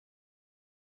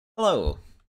Hello,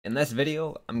 in this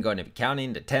video I'm going to be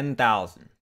counting to 10,000.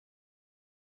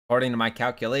 According to my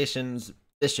calculations,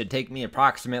 this should take me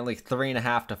approximately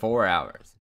 3.5 to 4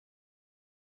 hours.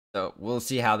 So we'll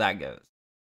see how that goes.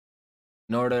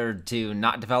 In order to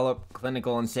not develop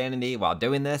clinical insanity while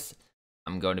doing this,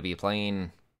 I'm going to be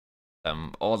playing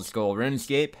some old school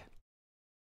RuneScape.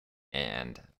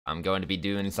 And I'm going to be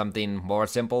doing something more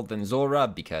simple than Zulrah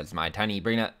because my tiny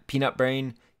peanut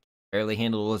brain barely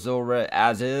handle Zulrah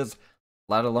as is,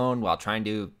 let alone while trying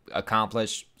to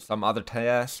accomplish some other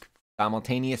task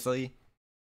simultaneously.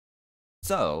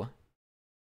 So,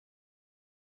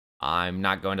 I'm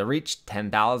not going to reach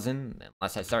 10,000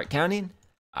 unless I start counting.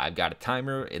 I've got a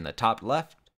timer in the top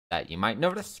left that you might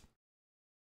notice.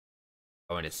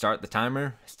 I'm going to start the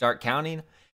timer, start counting,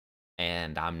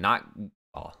 and I'm not,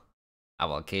 well, I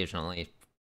will occasionally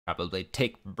probably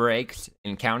take breaks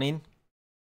in counting.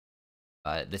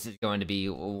 But this is going to be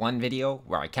one video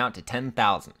where I count to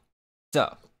 10,000.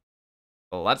 So,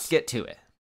 let's get to it.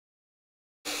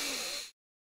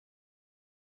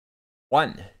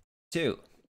 1, 2,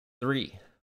 3,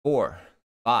 4,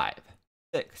 5,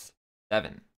 6,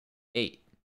 7, 8,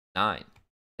 9,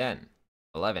 10,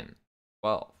 11,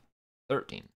 12,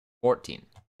 13, 14,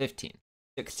 15,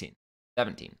 16,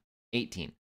 17,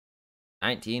 18,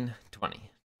 19, 20,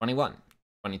 21,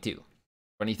 22,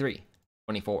 23,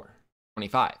 24,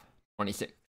 25,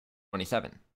 26,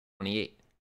 27, 28,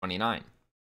 29,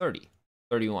 30,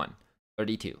 31,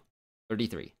 32,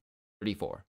 33,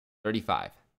 34,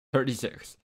 35,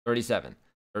 36, 37,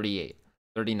 38,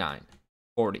 39,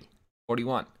 40,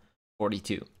 41,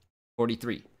 42,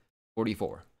 43,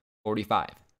 44, 45,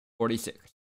 46,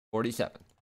 47,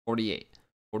 48,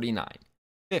 49,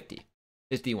 50,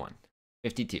 51,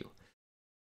 52,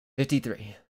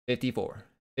 53, 54,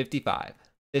 55,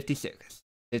 56,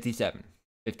 57,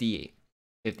 58,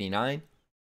 59,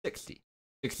 60,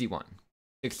 61,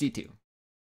 62,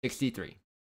 63,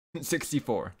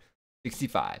 64,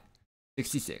 65,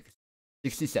 66,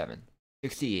 67,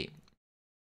 68,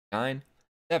 9,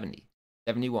 70,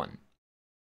 71,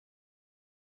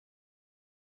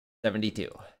 72,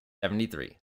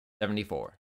 73,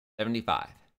 74, 75,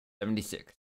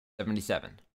 76,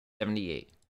 77, 78,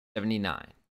 79,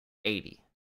 80,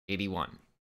 81,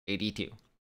 82,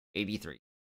 83,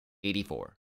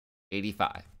 84,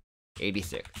 85,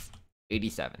 86,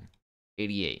 87,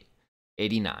 88,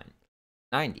 89,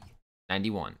 90,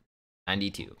 91,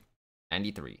 92,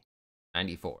 93,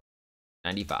 94,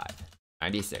 95,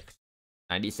 96,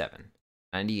 97,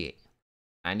 98,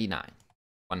 99,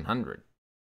 100,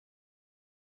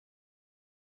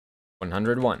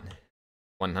 101,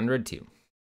 102,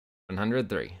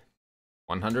 103,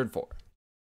 104,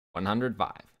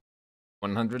 105,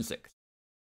 106,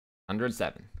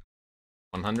 107,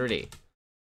 108,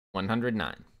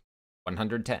 109,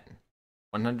 110,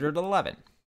 111,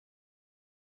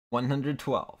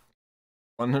 112,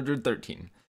 113,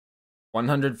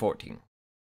 114,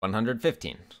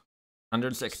 115,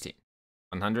 116,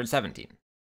 117,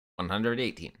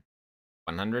 118,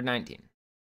 119,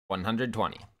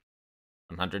 120,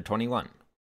 121,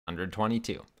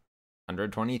 122,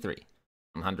 123,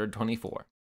 124,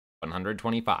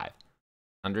 125,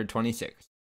 126,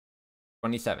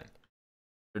 27,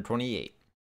 128,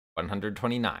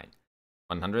 129,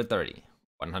 130,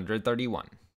 131,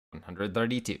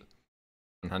 132,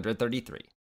 133,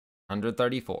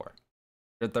 134,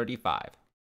 135,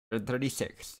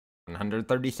 136,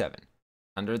 137,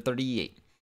 138,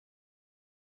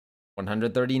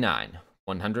 139,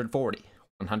 140,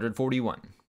 141,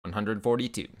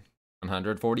 142,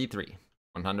 143,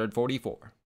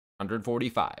 144,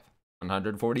 145,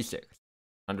 146,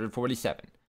 147,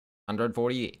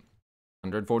 148,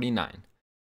 149,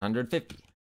 150,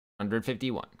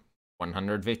 151,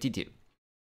 152,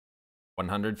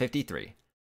 153,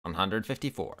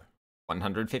 154,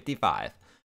 155,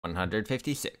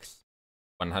 156,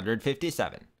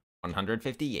 157,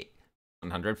 158,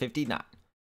 159,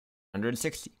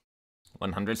 160,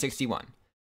 161,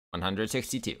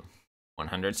 162,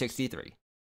 163,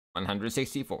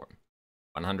 164,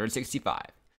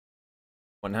 165,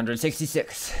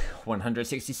 166,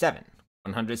 167,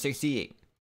 168,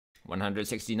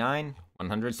 169,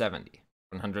 170,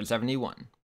 171,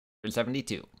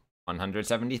 172,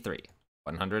 173,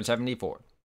 174,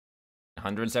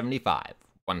 175,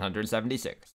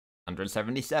 176,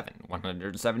 177,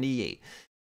 178,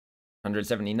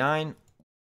 179,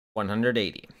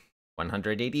 180,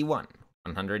 181,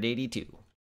 182,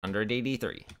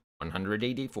 183,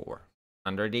 184,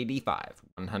 185,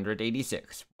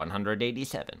 186,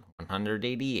 187,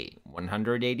 188,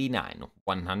 189,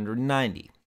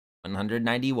 190,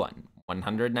 191,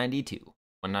 192,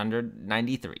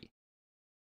 193,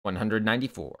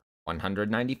 194,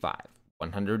 195,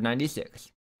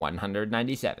 196,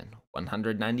 197,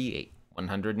 198,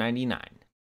 199,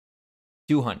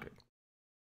 200,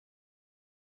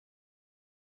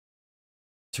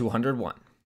 201,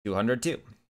 202,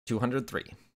 203,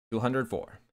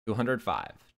 204,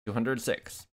 205,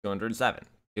 206, 207,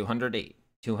 208,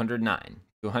 209,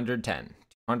 210,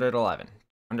 211,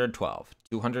 212,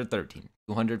 213,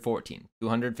 214,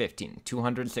 215,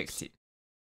 216,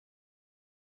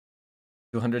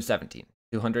 217,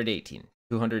 218,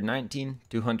 219,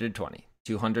 220,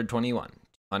 221,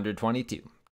 222,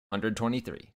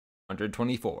 123,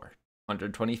 124,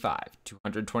 125,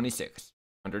 226,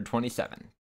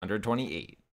 127,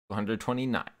 128,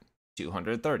 229,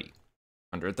 230,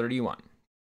 131,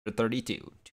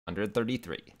 132,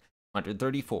 233,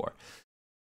 134,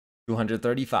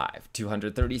 235,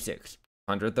 236,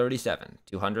 137,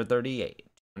 238,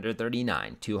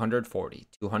 139, 240,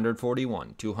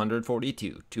 241,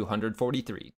 242,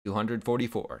 243,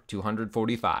 244,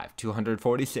 245,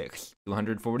 246,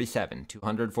 247,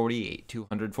 248,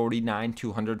 249,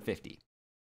 250,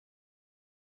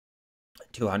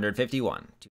 251,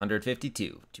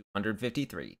 252,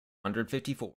 253,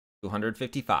 254,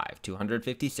 255,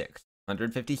 256,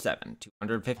 157,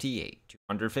 258,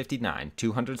 259,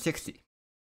 260,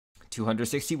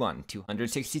 261,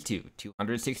 262,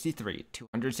 263,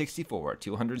 264,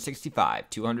 265,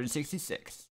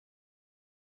 266,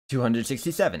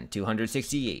 267,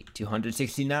 268,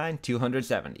 269,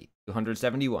 270,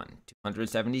 271,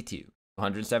 272,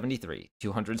 273,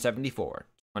 274,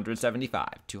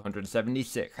 275,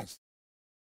 276,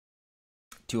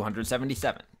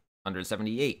 277,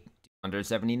 178,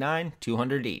 179,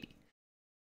 280,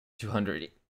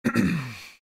 200,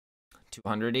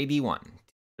 281,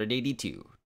 182,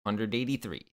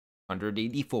 183,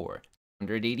 184,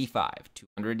 185,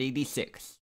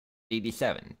 286,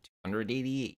 87,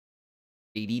 288,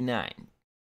 89,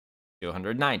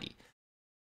 290,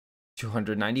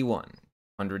 291,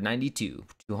 192,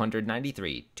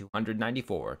 293,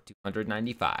 294,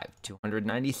 295,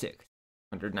 296,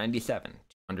 197,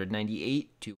 198,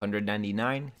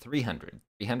 299, 300,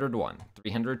 301,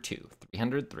 302,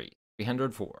 303,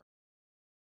 304,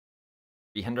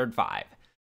 305,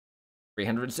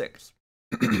 306,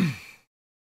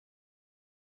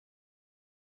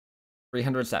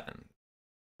 307,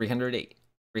 308,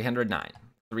 309,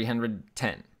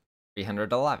 310,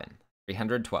 311,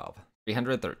 312,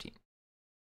 313,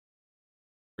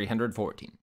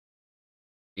 314,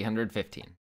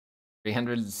 315,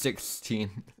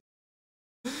 316,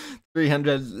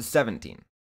 317,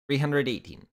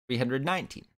 318,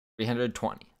 319,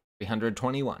 320,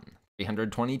 321,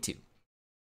 322,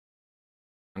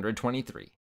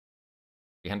 123,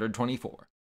 324,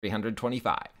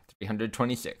 325,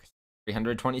 326,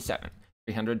 327,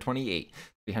 328,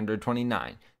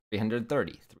 329,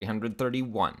 330,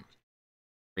 331,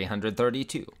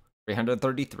 332,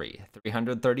 333,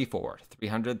 334,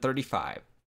 335,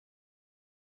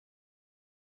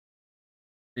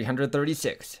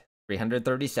 336,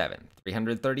 337,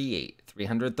 338,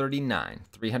 339,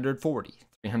 340,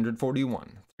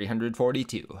 341,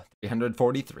 342,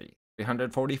 343,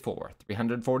 344,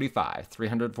 345,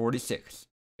 346,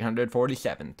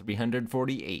 347,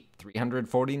 348,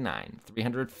 349,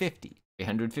 350,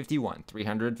 351,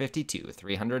 352,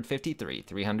 353,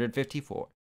 354,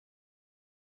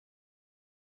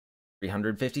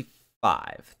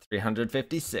 355,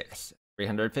 356,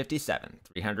 357,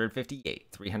 358,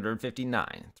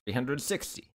 359,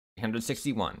 360,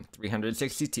 361,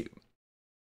 362,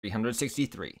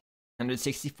 363,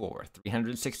 364,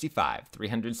 365,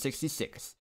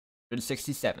 366,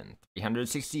 367,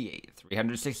 368,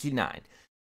 369,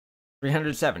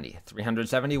 370,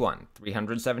 371,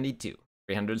 372,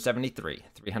 373,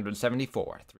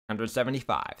 374,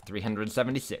 375,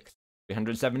 376,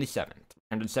 377,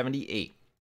 378,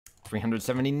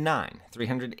 379,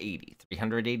 380,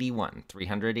 381,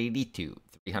 382,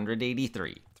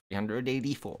 383,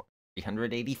 384,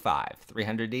 385,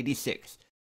 386,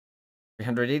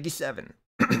 387,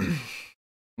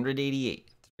 388,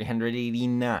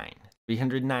 389,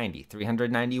 390,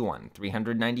 391,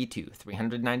 392,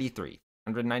 393,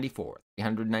 394,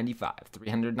 395,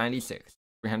 396,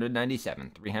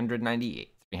 397, 398,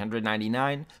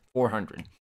 399, 400.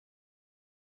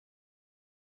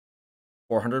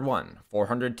 401,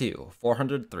 402,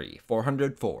 403,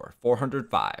 404,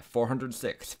 405,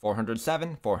 406,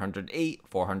 407, 408,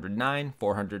 409,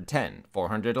 410,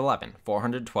 411,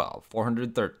 412,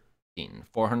 413,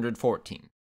 414,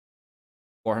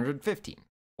 415,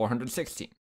 416,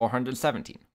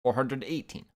 417,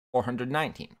 418,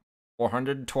 419,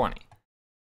 420,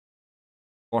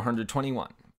 421,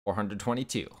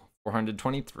 422,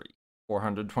 423,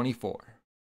 424,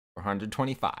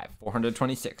 425,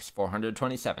 426,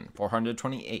 427,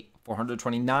 428,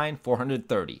 429,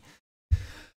 430,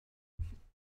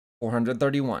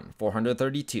 431,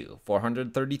 432,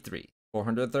 433,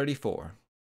 434,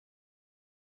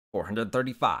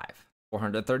 435,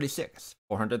 436,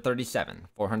 437,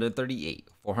 438,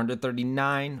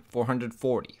 439,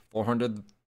 440,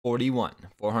 441,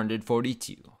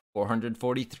 442,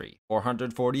 443,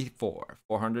 444,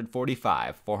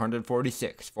 445,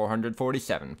 446,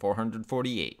 447,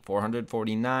 448,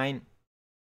 449,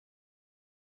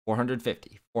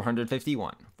 450,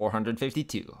 451,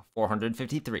 452,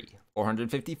 453,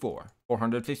 454,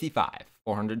 455,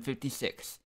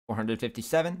 456,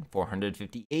 457,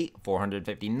 458,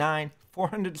 459,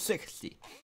 460,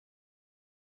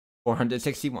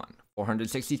 461,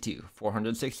 462,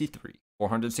 463,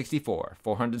 464,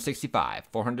 465,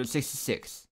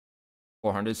 466,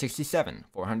 467,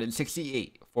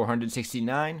 468,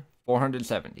 469,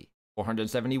 470,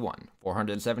 471,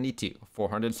 472,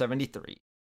 473,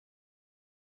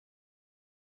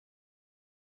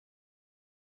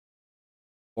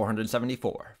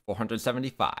 474,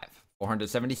 475,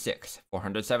 476,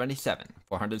 477,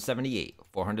 478,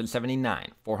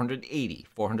 479, 480,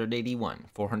 481,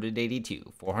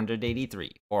 482,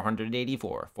 483,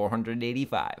 484,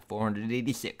 485,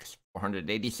 486,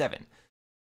 487,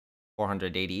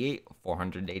 488,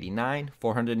 489,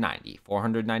 490,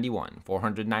 491,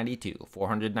 492,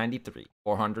 493,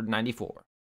 494,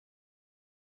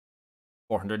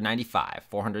 495,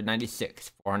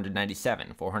 496,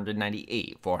 497,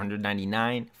 498,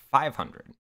 499,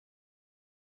 500.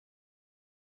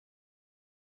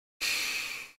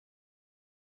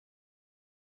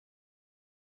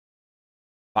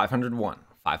 501,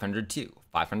 502,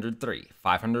 503,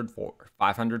 504,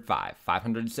 505,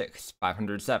 506,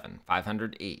 507,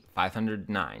 508,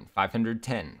 509,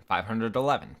 510,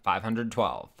 511,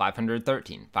 512,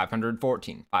 513,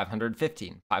 514,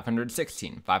 515,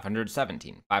 516,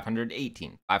 517,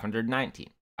 518, 519,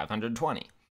 520,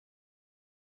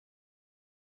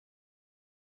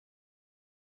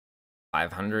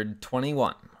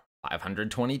 521,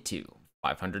 522,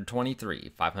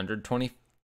 523,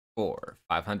 524,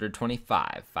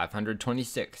 525,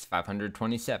 526,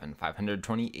 527,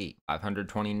 528,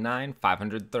 529,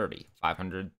 530,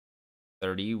 531,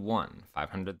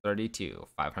 532,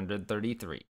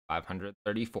 533,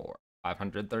 534,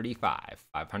 535,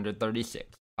 536,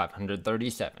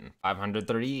 537,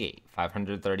 538,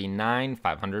 539,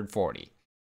 540,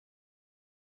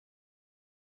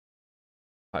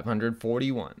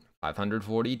 541,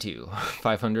 542,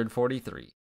 543,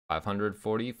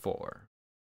 544,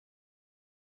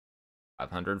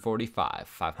 545,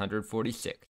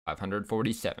 546,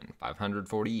 547,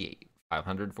 548,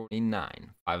 549,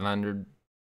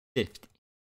 550,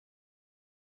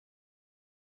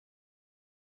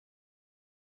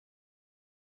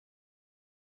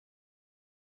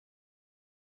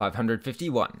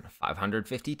 551,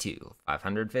 552,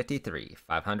 553,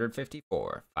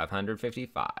 554,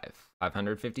 555,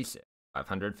 556,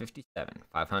 557,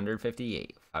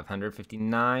 558,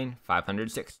 559,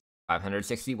 560,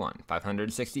 561,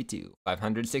 562,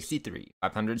 563,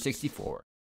 564,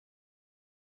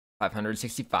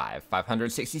 565,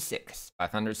 566,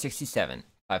 567,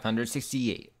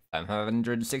 568,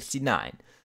 569,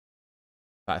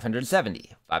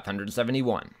 570,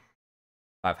 571,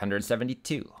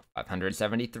 572,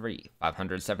 573,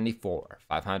 574,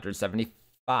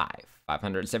 575,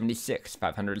 576,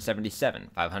 577,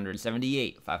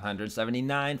 578,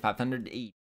 579,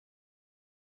 580,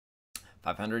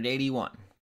 581,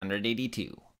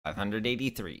 582,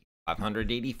 583,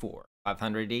 584,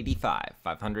 585,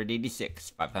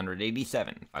 586,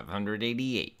 587,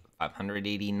 588,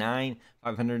 589,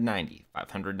 590,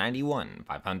 591,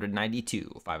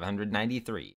 592,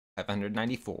 593,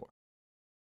 594,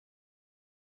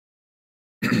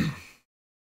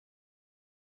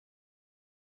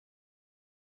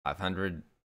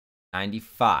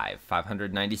 595,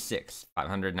 596,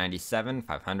 597,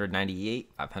 598,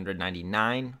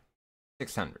 599,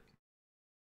 600.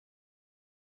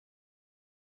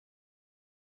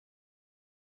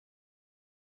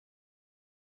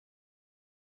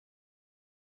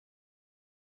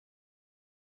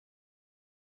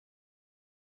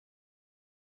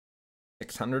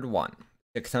 601,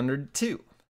 602,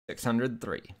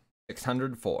 603,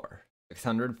 604,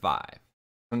 605,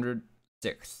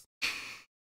 606,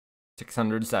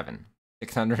 607,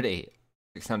 608,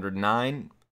 609,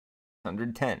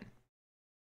 610,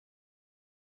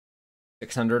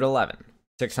 611,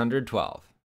 612,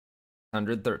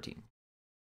 613,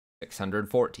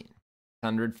 614,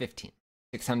 615,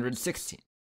 616,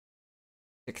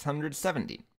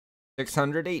 617,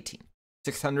 618,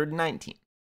 619,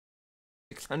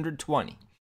 620,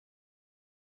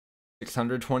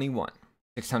 621,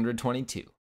 622,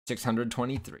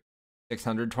 623,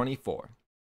 624,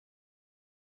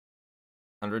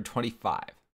 125,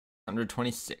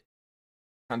 126,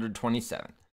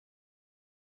 127,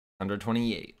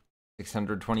 128,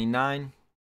 629,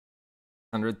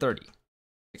 130,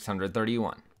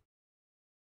 631,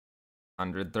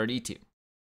 132,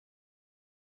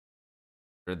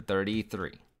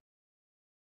 133,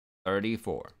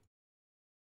 34,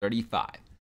 35,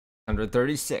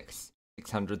 136,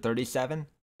 637,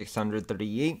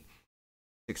 638,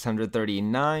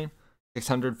 639,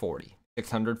 640,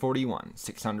 641,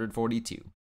 642,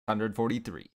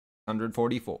 143,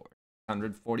 144,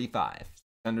 145,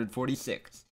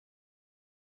 146,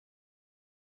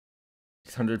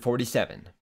 647,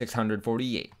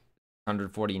 648,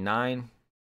 149,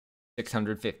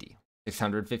 650,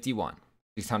 651,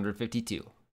 652,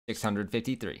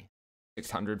 653,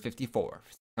 654,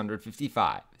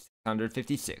 655,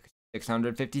 656,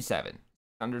 657,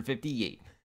 658,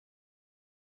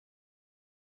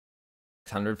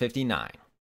 659,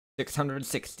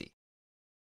 660,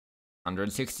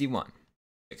 161,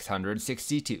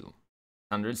 662,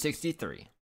 163,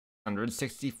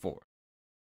 164,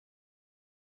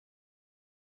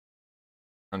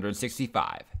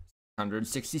 165,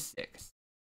 166,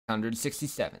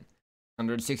 167,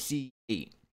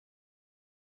 168,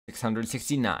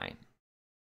 669,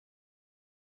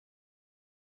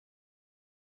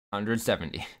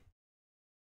 170,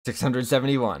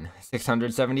 671,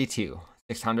 672,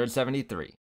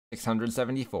 673,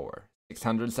 674,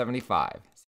 675,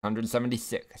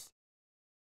 676,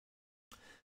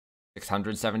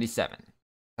 677,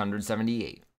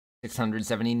 678,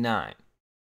 679,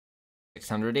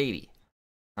 680,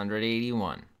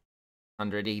 181,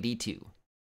 182,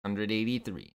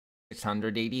 183,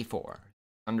 684,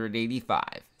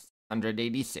 185,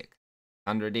 186,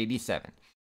 187,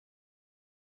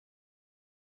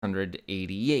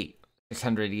 188,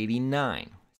 689,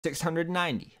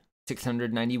 690,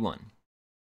 691,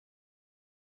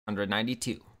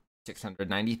 192,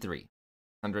 693,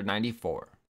 194,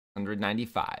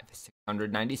 195,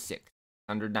 696,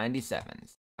 197,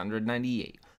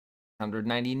 198,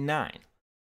 199,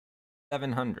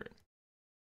 700,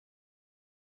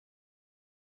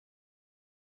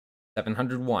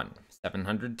 701,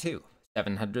 702,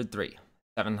 703,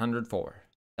 704,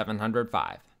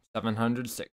 705,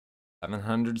 706,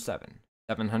 707,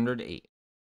 708,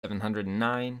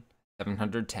 709,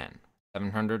 710,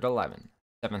 711,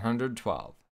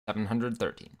 712,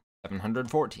 713,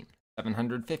 714,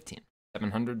 715,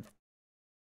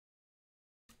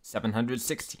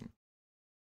 716,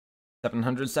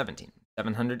 717,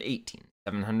 718,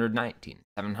 719,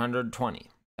 720,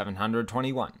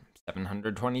 721,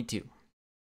 722,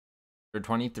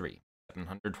 723,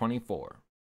 724,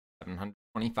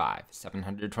 725,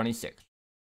 726,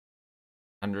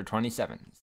 127,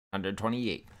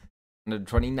 128,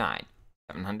 129,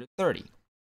 730,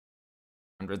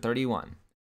 131,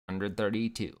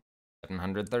 132,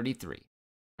 733,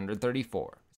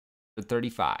 134,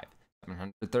 135,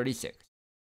 736,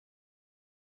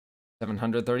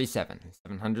 737,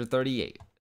 738,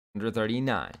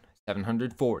 139,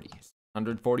 740,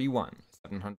 741,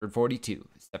 742,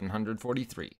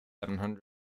 743,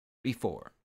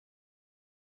 744,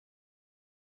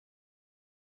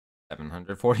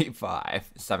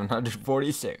 745,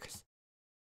 746,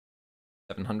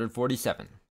 747,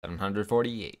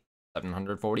 748,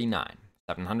 749,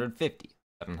 750,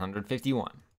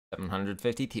 751,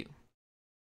 752,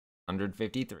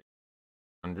 153,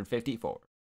 154,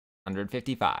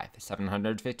 155,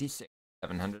 756,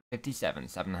 757,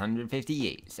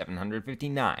 758,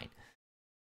 759,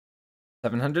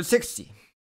 760,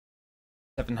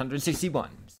 761,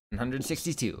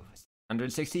 762,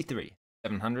 763,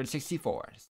 764,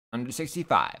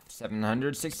 765,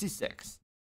 766,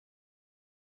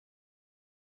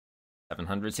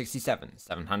 767,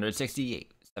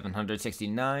 768,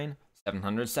 769,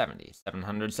 770,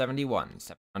 771,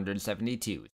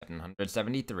 772,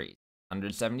 773,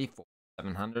 774,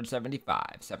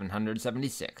 775,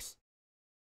 776,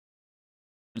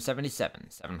 777,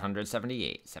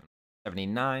 778,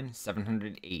 779,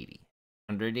 780,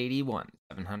 181,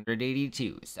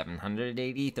 782,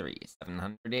 783,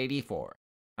 784,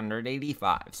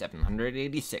 185,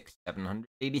 786,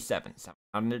 787,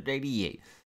 788,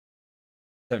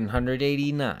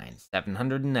 789,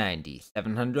 790,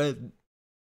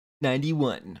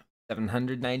 791,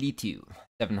 792,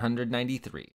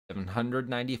 793,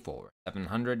 794,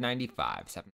 795,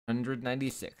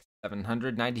 796,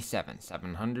 797,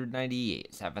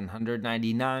 798,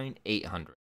 799,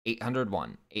 800,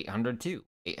 801, 802,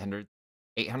 800,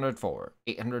 804,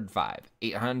 805,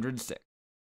 806,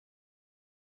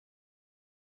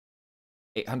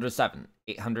 807,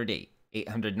 808,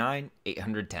 809,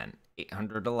 810,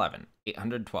 811,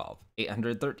 812,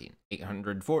 813,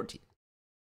 814,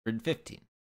 815,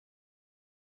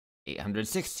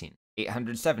 816,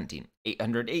 817,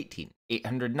 818,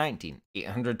 819,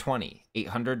 820,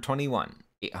 821,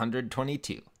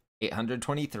 822,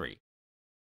 823,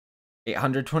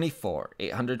 824,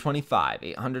 825,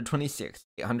 826,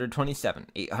 827,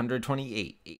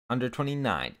 828,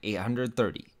 829,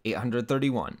 830,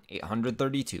 831,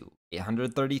 832,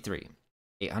 833,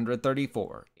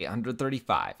 834,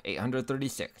 835,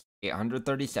 836,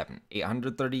 837,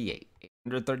 838,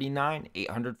 839,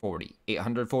 840,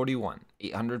 841,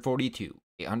 842,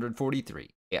 843,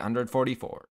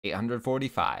 844,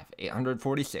 845,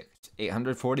 846,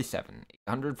 847,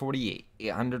 848,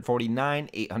 849,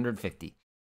 850,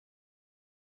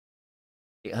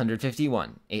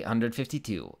 851,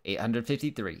 852,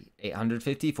 853,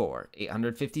 854,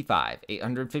 855,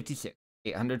 856,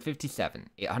 857,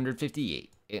 858,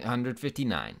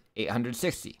 859,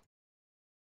 860,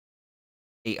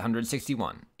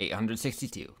 861,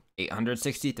 862,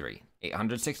 863,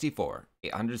 864,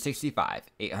 865,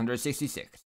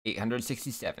 866,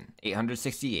 867,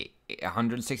 868,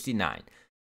 869,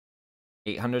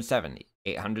 870,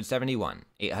 871,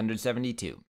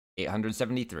 872,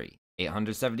 873,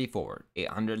 874,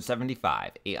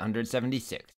 875,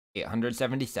 876,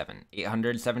 877,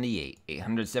 878,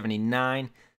 879,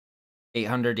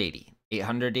 880,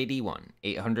 881,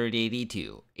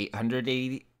 882,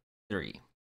 883,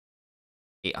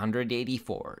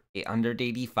 884,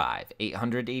 885,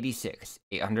 886,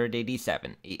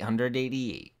 887,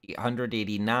 888,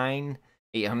 889,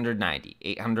 890,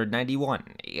 891,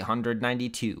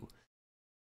 892,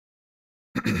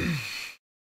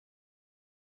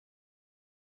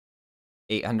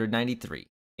 893,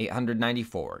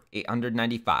 894,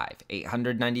 895,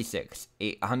 896,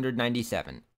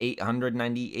 897,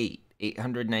 898,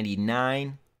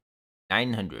 899,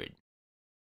 900.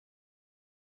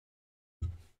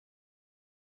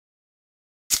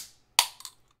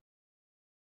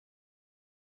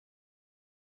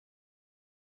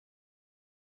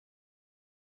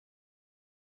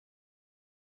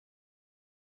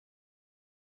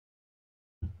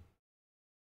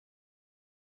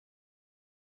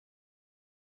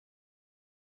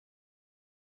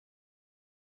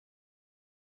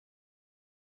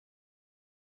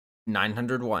 Nine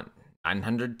hundred one,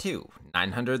 902,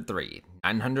 903,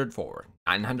 904,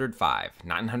 905,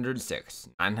 906,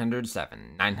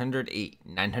 907, 908,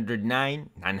 909,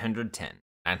 910,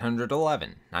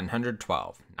 911,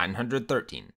 912,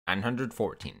 913,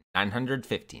 914,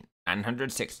 915,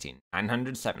 916,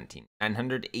 917,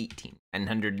 918,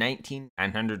 919,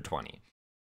 920.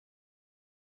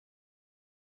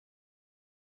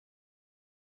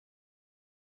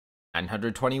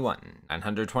 921,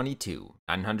 922,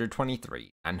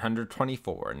 923,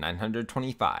 924,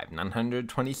 925,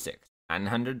 926,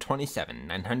 927,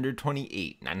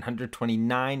 928,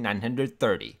 929,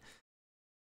 930.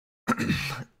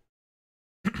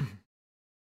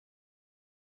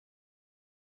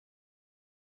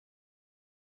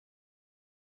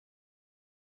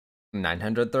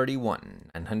 931,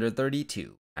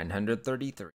 932,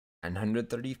 933,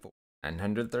 934,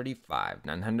 935,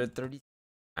 930.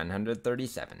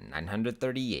 937,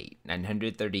 938,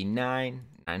 939,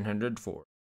 904,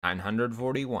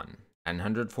 941,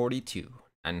 942,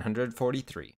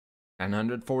 943,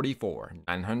 944,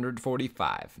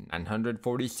 945,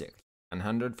 946,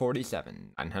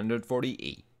 947,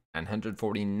 948,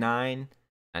 949,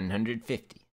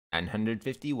 950,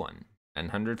 951,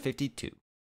 952,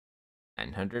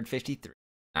 953,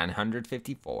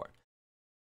 954,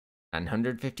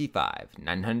 955,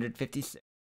 956,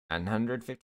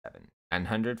 957,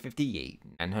 958,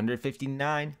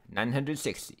 959,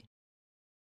 960,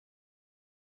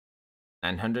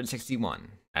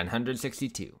 961,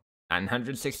 962,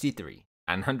 963,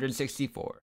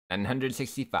 964,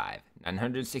 965,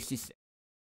 966,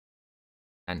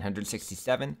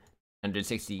 967,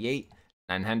 968,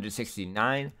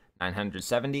 969,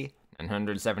 970,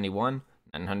 971,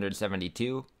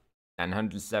 972,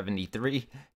 973,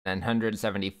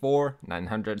 974,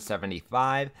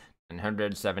 975,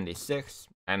 976,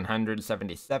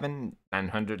 977,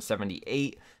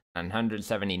 978,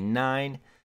 979,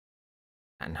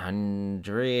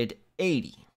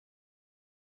 980.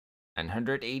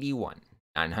 981,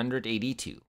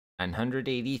 982,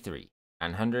 983,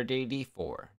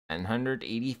 984,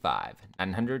 985,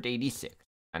 986,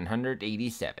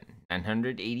 987,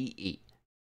 988,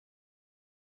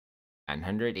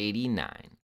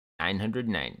 989,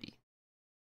 990,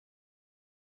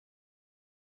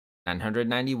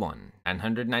 991,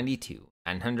 992,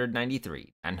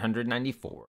 993,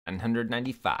 994,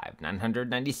 995,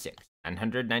 996,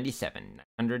 997,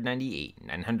 998,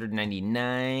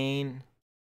 999,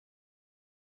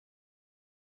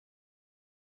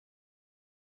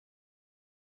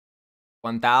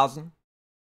 1,000,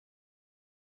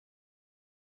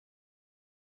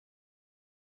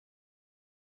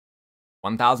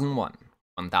 1,001,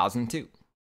 1,002,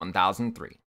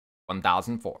 1,003,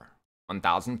 1,004,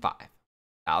 1,005,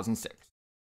 1,006,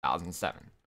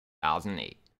 1,007,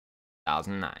 1,008,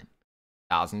 1,009,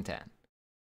 1,010,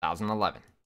 1,011,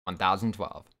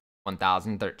 1,012,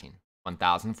 1,013,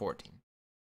 1,014,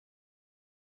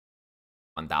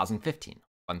 1,015,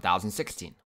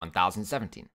 1,016,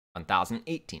 1,017,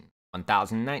 1,018,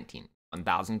 1,019,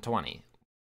 1,020,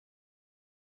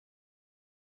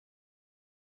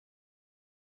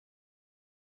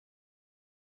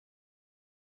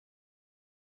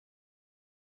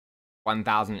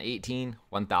 1,018,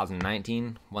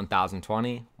 1,019,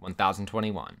 1,020,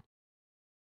 1,021,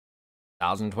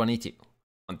 1,022,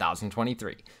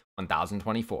 1,023,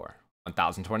 1,024,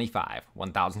 1,025,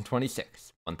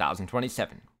 1,026,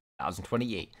 1,027,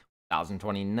 1,028,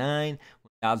 1,029,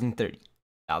 1,030,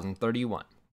 1,031,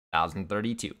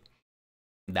 1,032,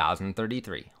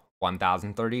 1,033,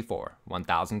 1,034,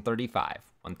 1,035,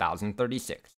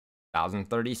 1,036,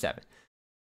 1,037,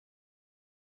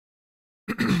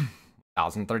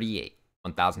 1,038,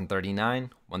 1,039,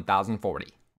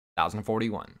 1,040,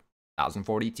 1,041,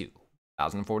 1,042,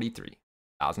 1,043,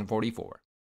 1,044,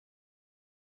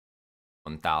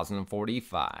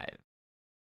 1,045,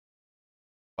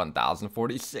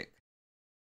 1,046,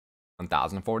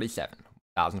 1,047,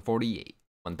 1,048,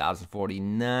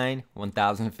 1,049,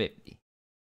 1,050,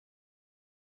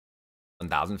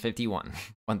 1,051,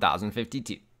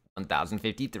 1,052,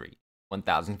 1,053,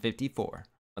 1,054,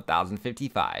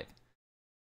 1,055,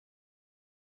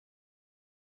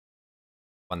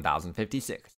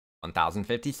 1,056,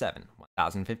 1,057,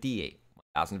 1,058,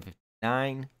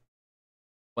 1,059,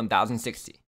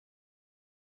 1,060,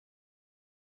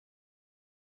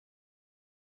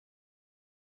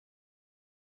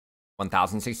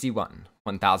 1,061,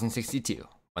 1,062,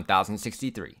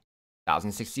 1,063,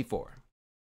 1,064,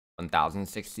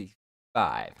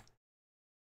 1,065,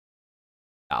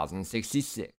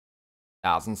 1,066,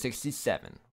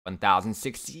 1,067,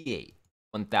 1,068,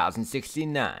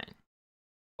 1,069,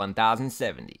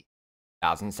 1,070,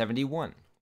 1,071,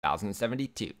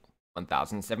 1,072,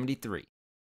 1,073,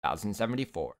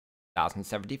 1,074,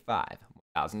 1,075,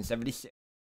 1,076,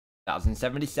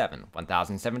 1,077,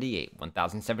 1,078,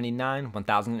 1,079,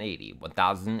 1,080,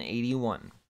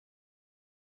 1,081,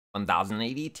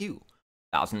 1,082,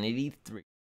 1,083,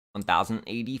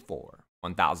 1,084,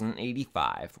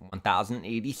 1,085,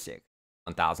 1,086,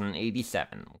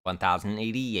 1,087,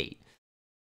 1,088,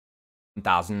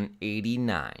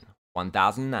 1,089,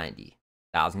 1,090,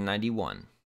 1,091,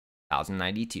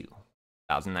 1,092,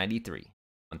 1,093,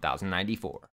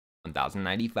 1,094,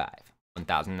 1,095,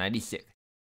 1,096,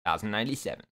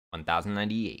 1,097,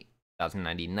 1,098,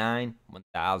 1,099,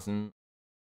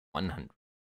 1,100.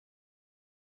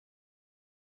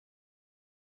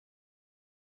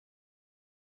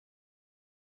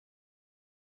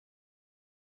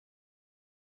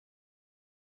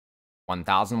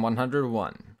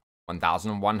 1,101,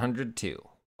 1,102,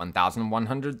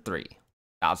 1,103,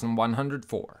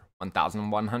 1,104,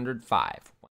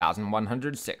 1,105,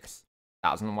 1,106,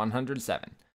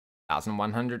 1,107,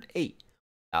 1,108,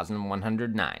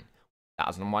 1,109,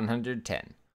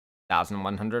 1,110,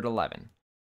 1,111,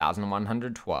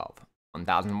 1,112,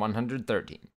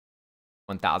 1,113,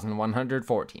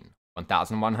 1,114,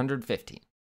 1,115,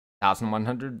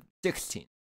 1,116,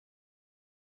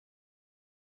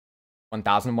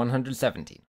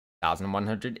 1,117,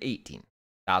 1,118,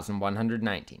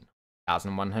 1,119,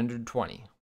 1,120,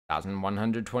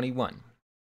 1,121,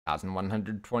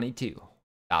 1,122,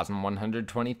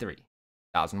 1,123,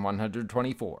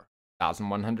 1,124,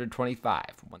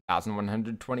 1,125,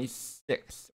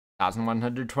 1,126,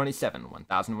 1,127,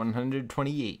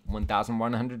 1,128,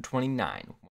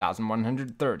 1,129,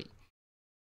 1,130,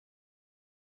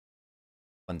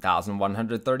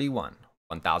 1,131,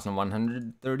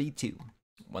 1,132,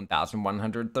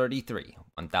 1,133,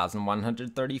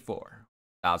 1,134,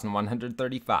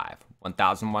 1,135,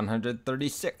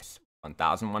 1,136,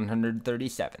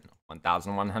 1,137,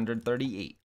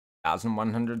 1138,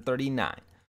 1139,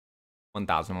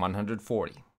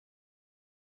 1140,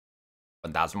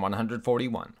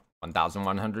 1141,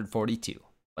 1142,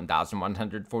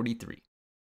 1143,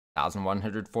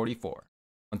 1144,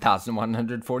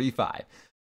 1145,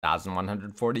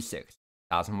 1146,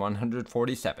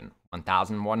 1147,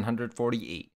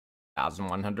 1148,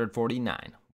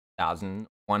 1149,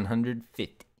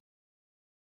 1150.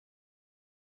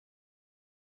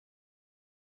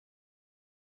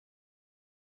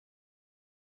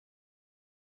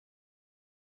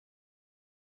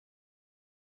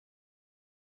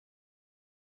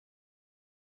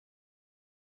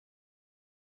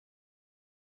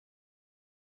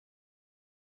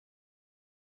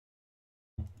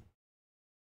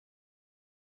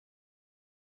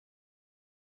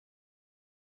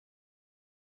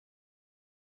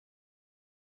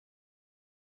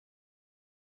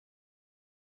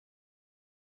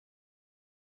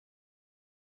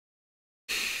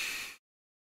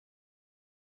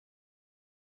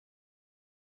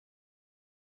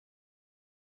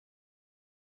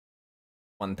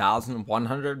 One thousand one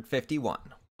hundred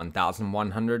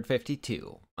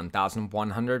 1152,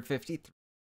 1153,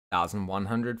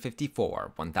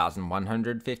 1154,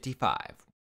 1155,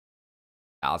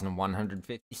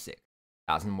 1156,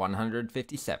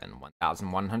 1157,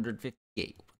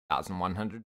 1158,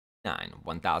 1109,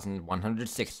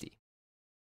 1160,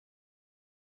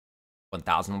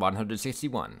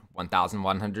 1161,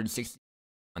 1160,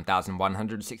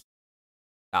 1160,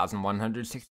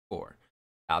 1164,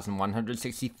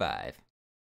 1165,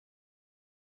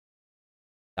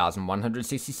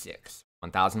 1166,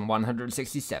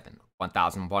 1167,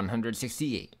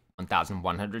 1168,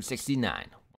 1169,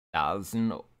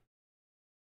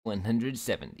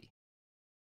 1170,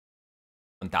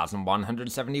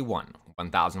 1171,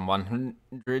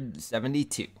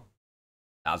 1172,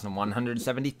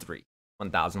 1173,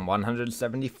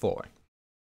 1174,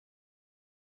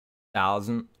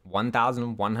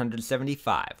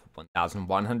 1175,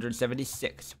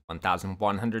 1176,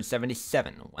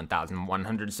 1177,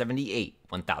 1178,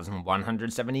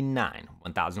 1179,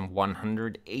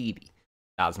 1180,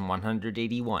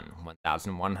 1181,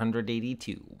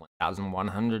 1182,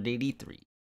 1183,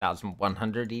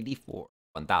 1184,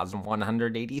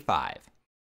 1185,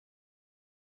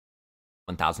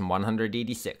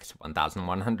 1186,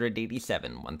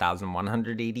 1187,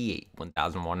 1188,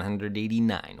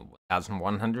 1189,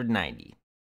 1190,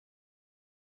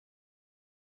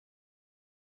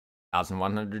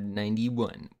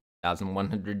 1191,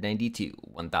 1192,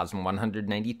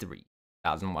 1193,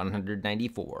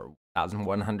 1194,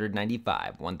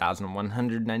 1195,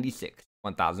 1196,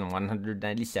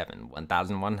 1197,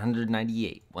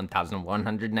 1198,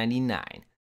 1199,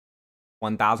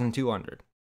 1200.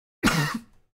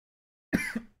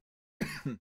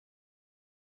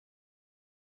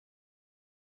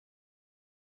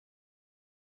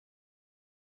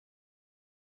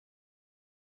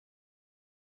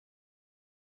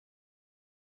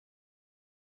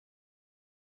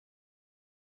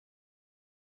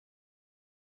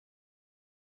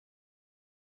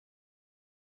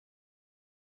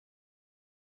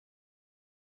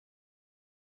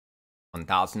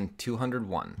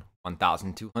 1201,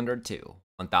 1202,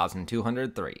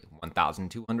 1203,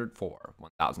 1204,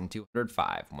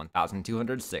 1205,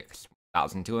 1206,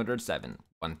 1207,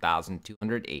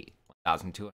 1208,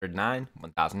 1209,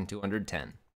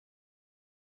 1210.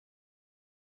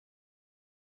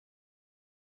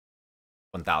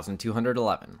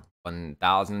 1211,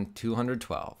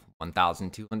 1212,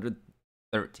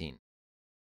 1213,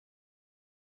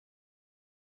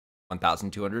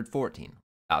 1214,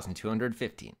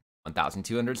 1215,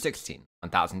 1216,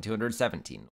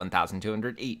 1217,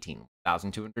 1218,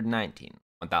 1219,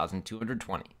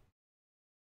 1220,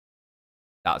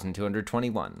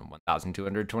 1221,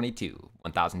 1222,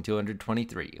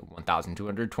 1223,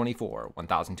 1224,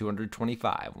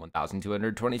 1225,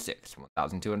 1226,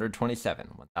 1227,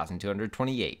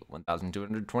 1228,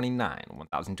 1229,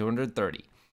 1230,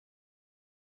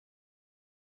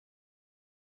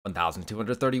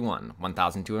 1231,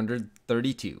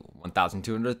 1232,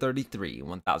 1233,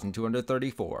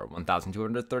 1234,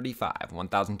 1235,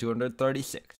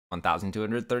 1236,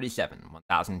 1237,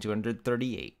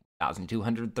 1238,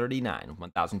 1239,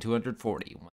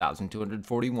 1240,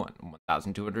 1241,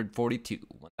 1242,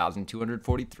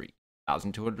 1243,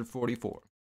 1244,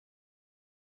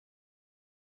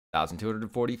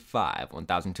 1245,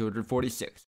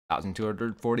 1246,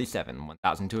 1247,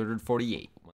 1248,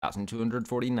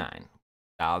 1249,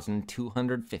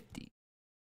 1250,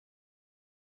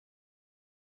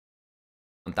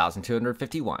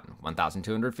 1251,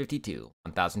 1252,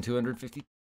 1250,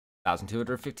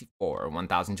 1254,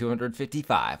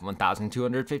 1255,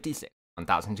 1256,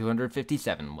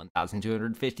 1257,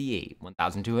 1258,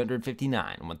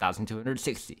 1259,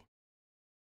 1260,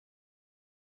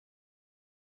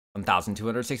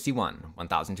 1261,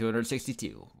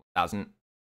 1262,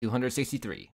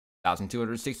 1263,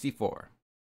 1264,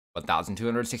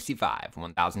 1265,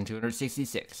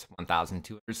 1266,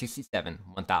 1267,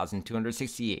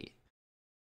 1268,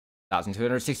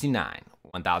 1269,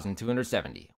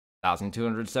 1270,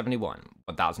 1271,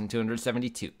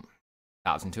 1272,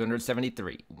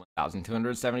 1273,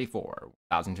 1274,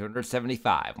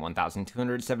 1275,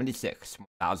 1276,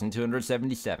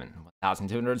 1277,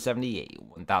 1278,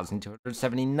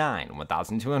 1279,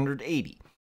 1280.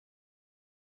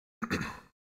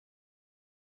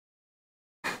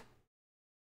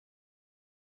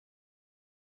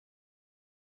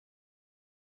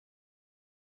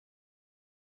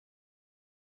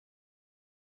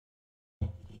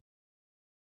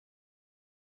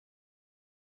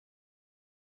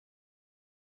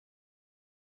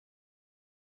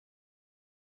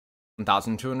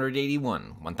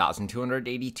 1281,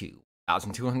 1282,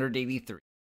 1283,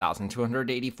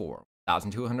 1284,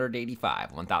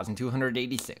 1285,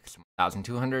 1286,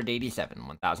 1287,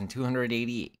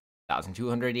 1288,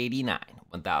 1289,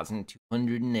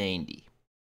 1290,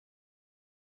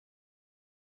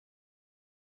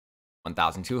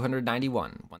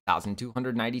 1291,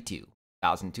 1292,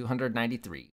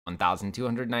 1293,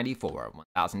 1294,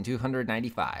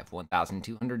 1295,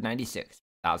 1296,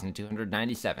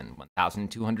 1297,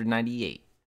 1298,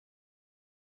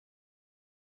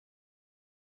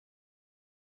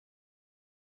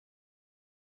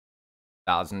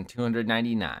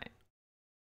 1299,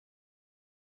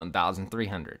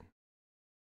 1300,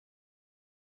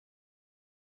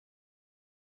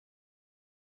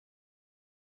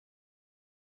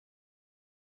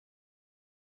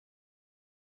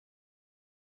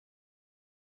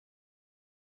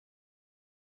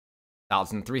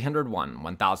 1301,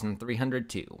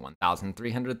 1302,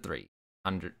 1303,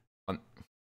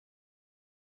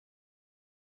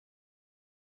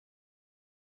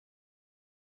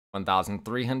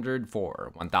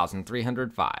 1304,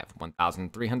 1305,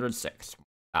 1306,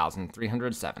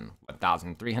 1307,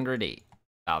 1308,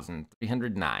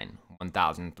 1309,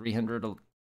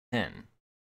 1310,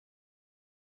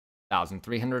 1311,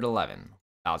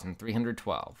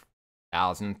 1312,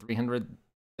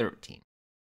 1313,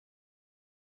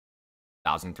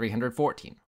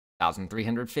 1314,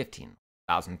 1315,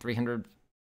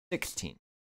 1316,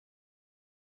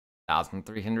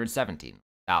 1317,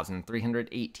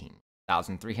 1318,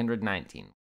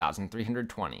 1319,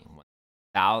 1320,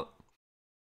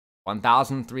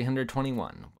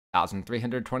 1321,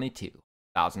 1322,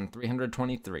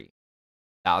 1323,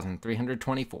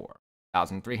 1324,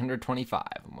 1325,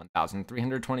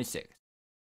 1326,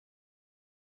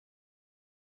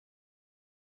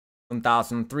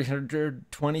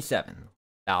 1327,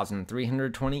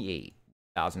 1328,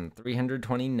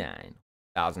 1329,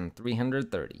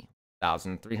 1330,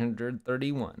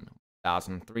 1331,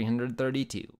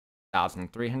 1332,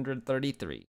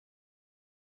 1333,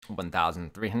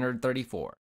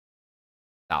 1334,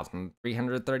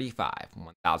 1335,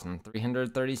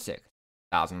 1336,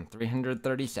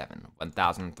 1337,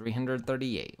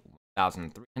 1338,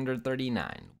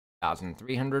 1339,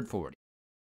 1340,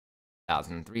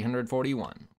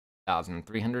 1341,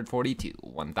 1342,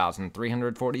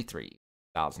 1343,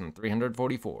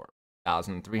 1344,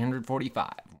 1345,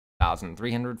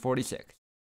 1346,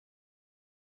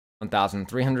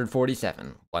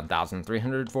 1347,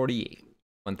 1348,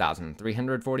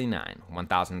 1349,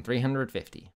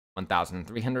 1350,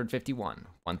 1351,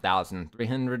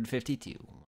 1352,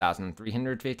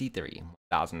 1353,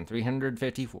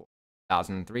 1354,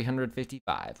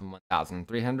 1355,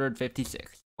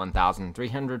 1356,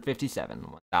 1357,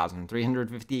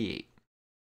 1358,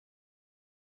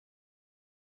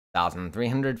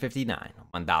 1359,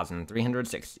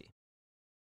 1360,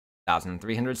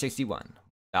 1361,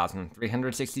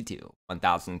 1362,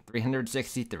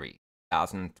 1363,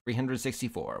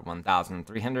 1364,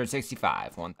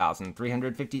 1365,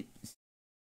 1350,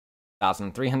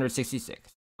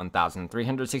 1366,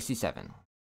 1367,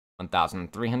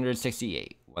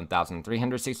 1368,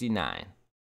 1369,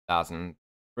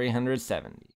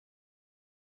 1370.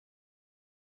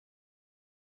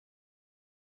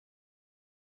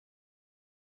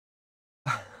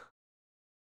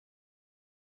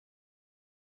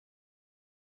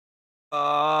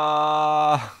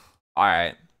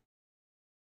 Alright.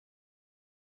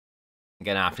 I'm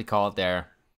gonna have to call it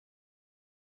there.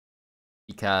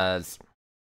 Because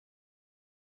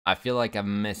I feel like I've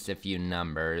missed a few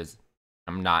numbers.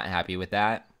 I'm not happy with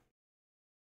that.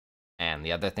 And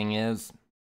the other thing is,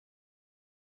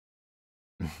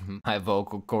 my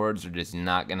vocal cords are just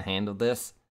not gonna handle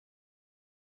this.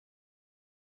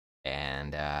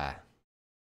 And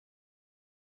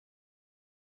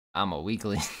I'm a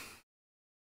weakling.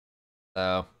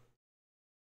 So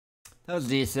that was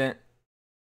decent.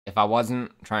 If I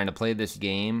wasn't trying to play this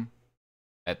game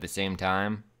at the same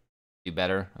time, do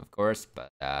better, of course, but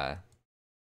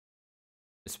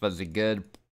this was a good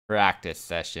practice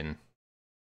session.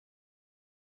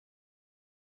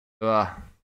 Ugh.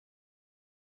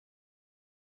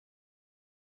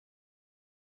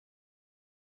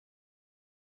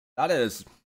 That is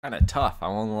kind of tough, I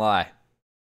won't lie.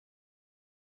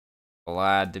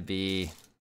 Glad to be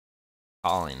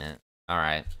calling it.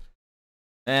 Alright.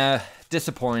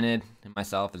 Disappointed in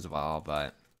myself as well,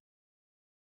 but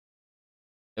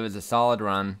it was a solid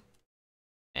run,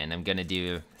 and I'm gonna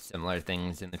do similar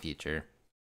things in the future.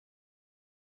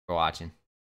 For watching.